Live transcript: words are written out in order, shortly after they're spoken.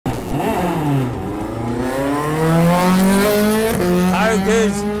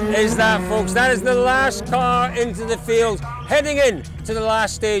is that, folks. That is the last car into the field, heading in to the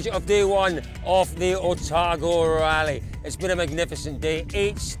last stage of day one of the Otago Rally. It's been a magnificent day,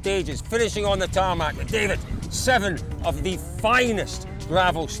 8 stages, finishing on the tarmac. David, 7 of the finest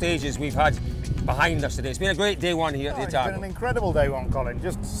gravel stages we've had behind us today. It's been a great day one here at the Otago. It's been an incredible day one, Colin.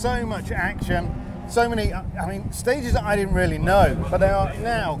 Just so much action, so many, I mean, stages that I didn't really know, but they are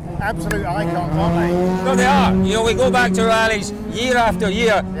now absolute icons, aren't they? No, they are. You know, we go back to rallies year after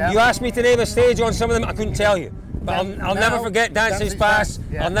year. Yeah. You asked me to name a stage on some of them, I couldn't tell you. But I'll never forget Dancy's Pass.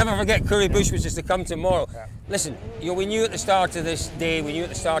 Yeah. I'll never forget Curry Bush, which is to come tomorrow. Yeah. Listen, you know, we knew at the start of this day, we knew at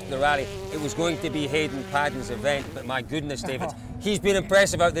the start of the rally, it was going to be Hayden Paddon's event, but my goodness, David, he's been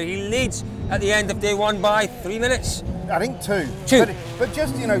impressive out there. He leads at the end of day one by 3 minutes. I think 2. But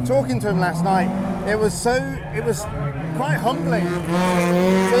just, you know, talking to him last night, it was quite humbling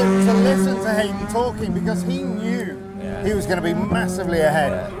to listen to Hayden talking, because he knew he was going to be massively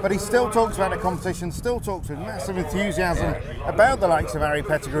ahead, but he still talks about the competition, still talks with massive enthusiasm about the likes of Harry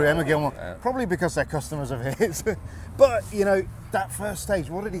Pettigrew, Emma Gilmour, probably because they're customers of his. But, you know, that first stage,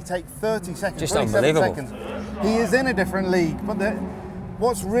 what did he take? 30 seconds, just 27 seconds. He is in a different league, but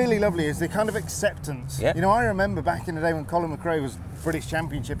what's really lovely is the kind of acceptance. Yeah. You know, I remember back in the day when Colin McRae was British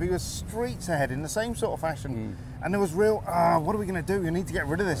Championship, he was streets ahead in the same sort of fashion. And there was real, what are we going to do? We need to get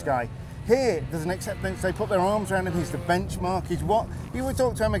rid of this guy. Here, there's an acceptance. They put their arms around him. He's the benchmark. He's what you would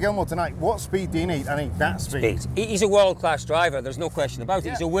talk to Emma Gilmour tonight. What speed do you need? I need that speed. He's a world-class driver. There's no question about it.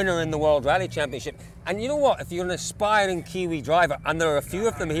 Yeah. He's a winner in the World Rally Championship. And you know what? If you're an aspiring Kiwi driver, and there are a few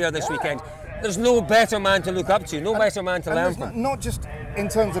of them here this weekend, there's no better man to look up to, no better man to learn from. Not just in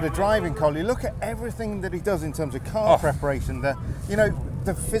terms of the driving, Colin. You look at everything that he does in terms of car preparation.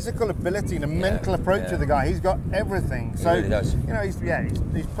 The physical ability, the mental approach of the guy. He's got everything. So he really does. You know,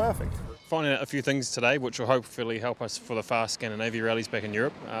 he's perfect. Finding out a few things today which will hopefully help us for the fast Scandinavia rallies back in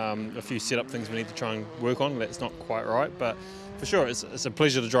Europe. A few setup things we need to try and work on. That's not quite right, but for sure it's a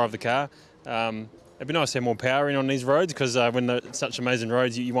pleasure to drive the car. It'd be nice to have more power in on these roads, because when it's such amazing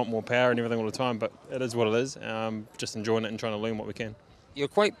roads, you want more power and everything all the time, but it is what it is. Just enjoying it and trying to learn what we can. You're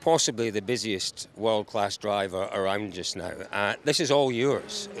quite possibly the busiest world-class driver around just now. This is all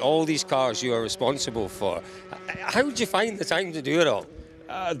yours. All these cars you are responsible for. How did you find the time to do it all?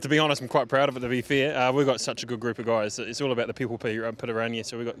 To be honest, I'm quite proud of it, to be fair. We've got such a good group of guys. It's all about the people put around you.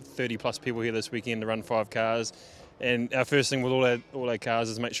 So we've got 30 plus people here this weekend to run 5 cars. And our first thing with all our cars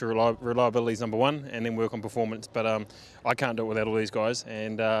is make sure reliability is number 1, and then work on performance. But I can't do it without all these guys.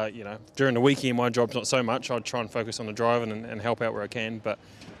 And you know, during the weekend, my job's not so much. I try and focus on the driving and help out where I can. But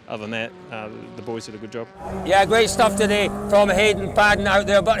other than that, the boys did a good job. Yeah, great stuff today from Hayden Paddon out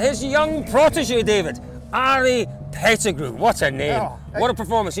there. But his young protege, David, Harry Pettigrew, what a name. What a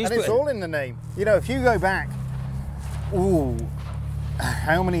performance he's put in. And it's all in the name. You know, if you go back,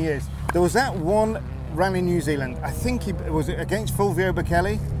 how many years? There was that one Rally New Zealand, I think it was against Fulvio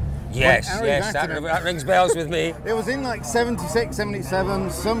Bekele. Yes, that rings bells with me. It was in like 76, 77,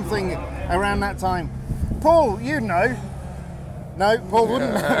 something around that time. Paul, you'd know. No, Paul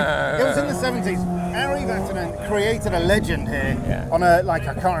wouldn't know. It was in the 70s. Harry Vatanen created a legend here on a, I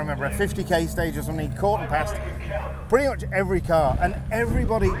can't remember, a 50k stage or something. He caught and passed pretty much every car, and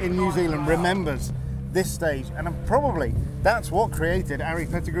everybody in New Zealand remembers this stage, and probably that's what created Harry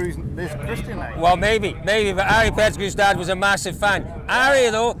Pettigrew's this Christian name. Well, maybe, but Harry Pettigrew's dad was a massive fan. Harry,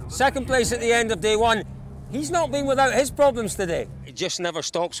 though, second place at the end of day one. He's not been without his problems today. It just never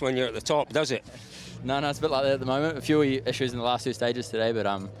stops when you're at the top, does it? No, it's a bit like that at the moment. A few issues in the last 2 stages today, but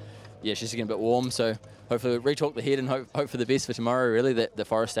yeah, it's just getting a bit warm, so hopefully we'll re-talk the head and hope for the best for tomorrow, really. That the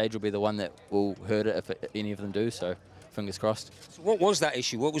forest stage will be the one that will hurt it if any of them do, so fingers crossed. So what was that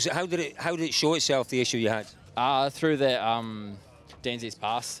issue? What was it? How did it show itself, the issue you had? Through that Dancy's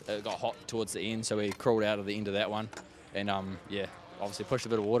Pass, it got hot towards the end, so we crawled out of the end of that one, and yeah, obviously pushed a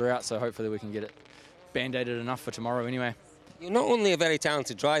bit of water out, so hopefully we can get it band-aided enough for tomorrow anyway. You're not only a very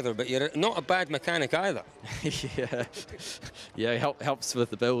talented driver, but you're not a bad mechanic either. Yeah, helps with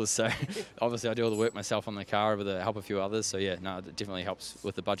the bills. So obviously I do all the work myself on the car with the help of a few others. So yeah, no, it definitely helps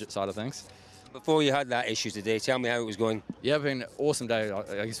with the budget side of things. Before you had that issue today, tell me how it was going. Yeah, it's been an awesome day.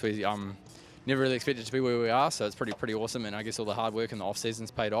 I guess we never really expected to be where we are, so it's pretty awesome. And I guess all the hard work in the off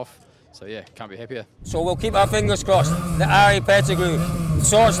season's paid off. So yeah, can't be happier. So we'll keep our fingers crossed that Harry Pettigrew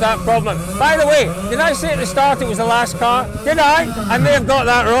sorts that problem. By the way, did I say at the start it was the last car? Did I? I may have got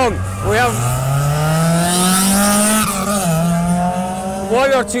that wrong. We have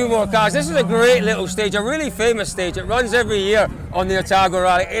 1 or 2 more cars. This is a great little stage, a really famous stage. It runs every year on the Otago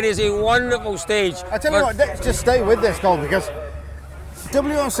Rally. It is a wonderful stage. I tell you what, let's just stay with this, Colin, because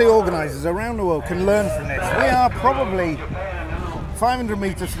WRC organisers around the world can learn from this. We are probably 500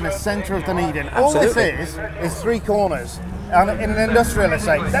 metres from the centre of Dunedin. All this is 3 corners and in an industrial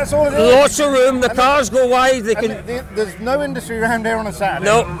estate. That's all it is. Lots of room, the cars go wide, they can... There's no industry around here on a Saturday.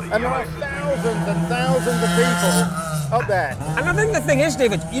 No. And there are thousands and thousands of people up there. And I think the thing is,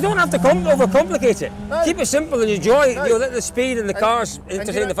 David, you don't have to overcomplicate it. No. Keep it simple and enjoy let the speed and the cars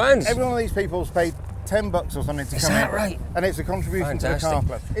entertain the fans. Every one of these people's paid $10 or something to come in. Right? And it's a contribution to the car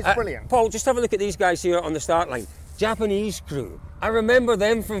club. It's brilliant. Paul, just have a look at these guys here on the start line. Japanese crew. I remember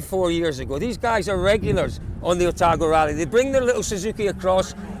them from 4 years ago. These guys are regulars on the Otago Rally. They bring their little Suzuki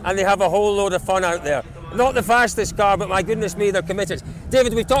across and they have a whole load of fun out there. Not the fastest car, but my goodness me, they're committed.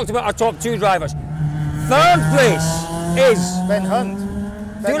 David, we've talked about our top 2 drivers. 3rd place is Ben Hunt.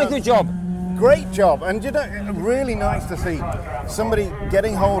 Doing a good job. Great job, and really nice to see somebody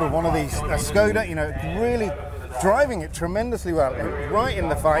getting hold of one of these, a Skoda, really driving it tremendously well, right in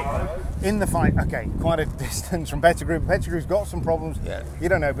the fight. Okay, quite a distance from Pettigrew. Pettigrew's got some problems, you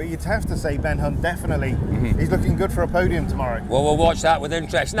don't know, but you'd have to say Ben Hunt definitely, he's looking good for a podium tomorrow. Well, we'll watch that with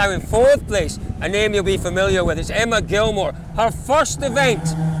interest. Now in 4th place, a name you'll be familiar with, it's Emma Gilmour. Her first event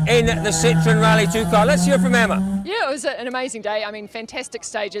in the Citroën Rally 2 car. Let's hear from Emma. Yeah, it was an amazing day. I mean, fantastic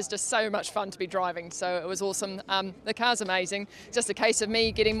stages, just so much fun to be driving. So it was awesome. The car's amazing. Just a case of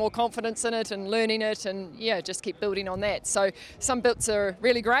me getting more confidence in it and learning it and just keep building on that. So some bits are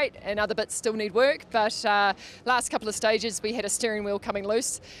really great and other bits still need work. But last couple of stages, we had a steering wheel coming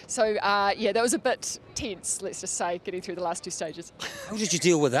loose. So that was a bit tense, let's just say, getting through the last 2 stages. How did you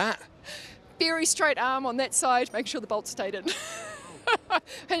deal with that? Very straight arm on that side, make sure the bolt stayed in.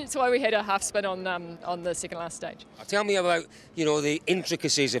 And it's why we had a half spin on the second last stage. Tell me about, the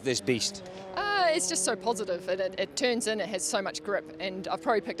intricacies of this beast. It's just so positive. It turns in, it has so much grip, and I've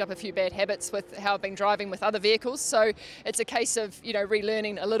probably picked up a few bad habits with how I've been driving with other vehicles. So it's a case of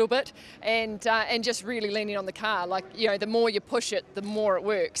relearning a little bit and just really leaning on the car. Like the more you push it, the more it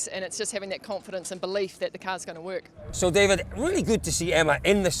works, and it's just having that confidence and belief that the car's going to work. So David, really good to see Emma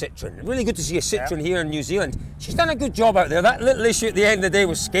in the Citroën. Really good to see a Citroën here in New Zealand. She's done a good job out there. That little issue at the end of the day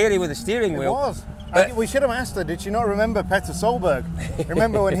was scary with the steering wheel. It was. We should have asked her, did she not remember Petter Solberg?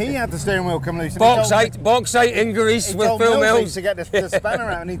 Remember when he had the steering wheel come loose? Bauxite injuries with Phil Mills. To get the spanner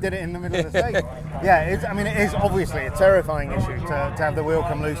out, and he did it in the middle of the stage. Yeah, it is obviously a terrifying issue to have the wheel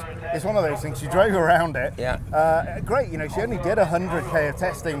come loose. It's one of those things. She drove around it. Yeah. Great, she only did 100k of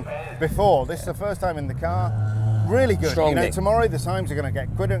testing before. This is the first time in the car. Really good. Tomorrow the times are going to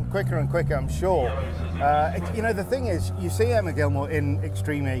get quicker and quicker, I'm sure. The thing is, you see Emma Gilmour in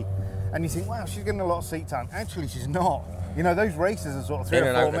Extreme E, and you think, wow, she's getting a lot of seat time. Actually, she's not. Those races are sort of 3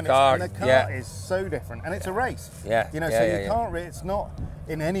 or 4 minutes, and the car is so different, and it's a race. So you can't. It's not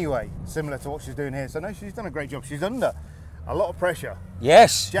in any way similar to what she's doing here. So no, she's done a great job. She's under a lot of pressure.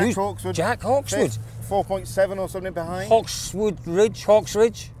 Yes. Jack Hawkswood. 4.7 or something behind. Hawks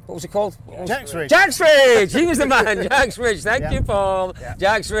Ridge. What was it called? Jack's Ridge. Jack's Ridge! He was the man, Jack's Ridge. Thank you, Paul. Yeah.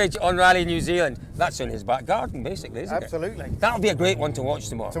 Jack's Ridge on Rally New Zealand. That's in his back garden, basically, isn't it? Absolutely. That'll be a great one to watch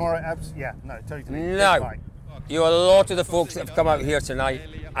tomorrow. Totally. Now, you are a lot of the folks that have come out here tonight,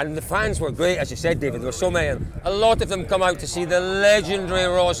 and the fans were great, as you said, David. There were so many of them. A lot of them come out to see the legendary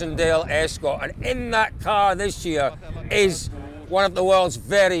Rosendale Escort, and in that car this year is one of the world's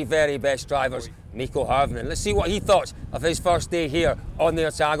very, very best drivers, Mikko Harvinen. Let's see what he thought of his first day here on the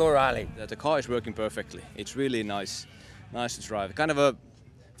Otago Rally. The car is working perfectly. It's really nice to drive. Kind of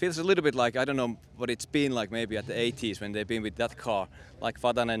feels a little bit like, I don't know what it's been like maybe at the 80s when they've been with that car, like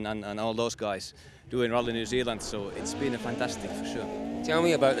Vatanen and all those guys doing Rally New Zealand. So it's been fantastic for sure. Tell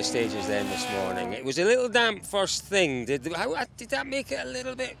me about the stages then this morning. It was a little damp first thing. Did that make it a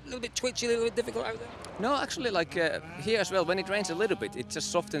little bit twitchy, a little bit difficult out there? No, actually, like here as well, when it rains a little bit, it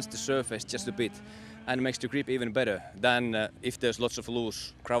just softens the surface just a bit and makes the grip even better than if there's lots of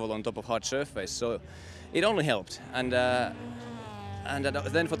loose gravel on top of hard surface. So it only helped. And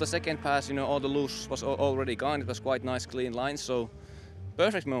then for the second pass, all the loose was already gone. It was quite nice, clean lines. So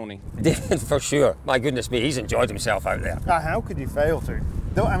perfect morning. For sure. My goodness me, he's enjoyed himself out there. How could you fail to?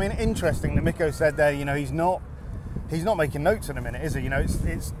 Interesting that Mikko said there, he's not making notes in a minute, is he?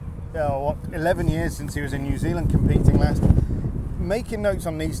 It's 11 years since he was in New Zealand competing last. Making notes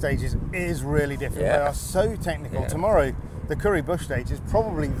on these stages is really different. They are so technical. Tomorrow, the Curry Bush stage is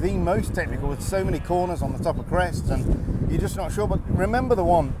probably the most technical, with so many corners on the top of crests, and you're just not sure. But remember the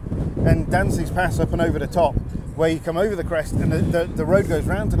one and Dancy's pass up and over the top, where you come over the crest and the road goes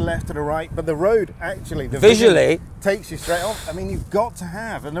round to the left, to the right, but the road actually visually takes you straight on. You've got to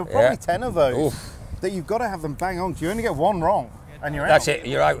have, and there are probably 10 of those that you've got to have them bang on. You only get one wrong and you're out. That's it,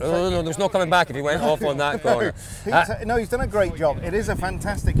 you're out. Oh, no, there's no coming back if he went off on that corner. No, he's done a great job. It is a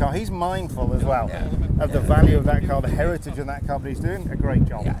fantastic car. He's mindful as well of the value of that car, the heritage of that car, but he's doing a great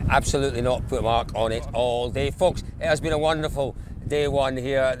job. Yeah, absolutely not put a mark on it all day. Folks, it has been a wonderful day one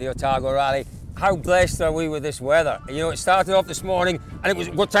here at the Otago Rally. How blessed are we with this weather? You know, it started off this morning, and it was,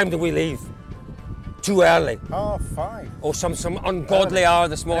 what time did we leave? Too early. 5. Oh, some ungodly hour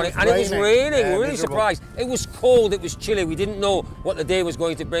this morning, and it was raining. Yeah, We're really miserable. surprised. It was cold, it was chilly. We didn't know what the day was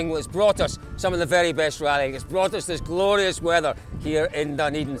going to bring. Well, it's brought us some of the very best rallying. It's brought us this glorious weather here in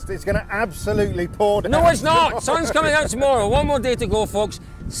Dunedin. It's going to absolutely pour down. No, it's not. Sun's coming out tomorrow. One more day to go, folks.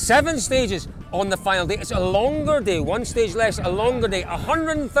 7 stages on the final day. It's a longer day, 1 stage less, a longer day.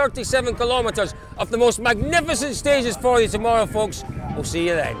 137 kilometres of the most magnificent stages for you tomorrow, folks. We'll see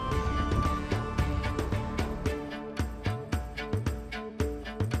you then.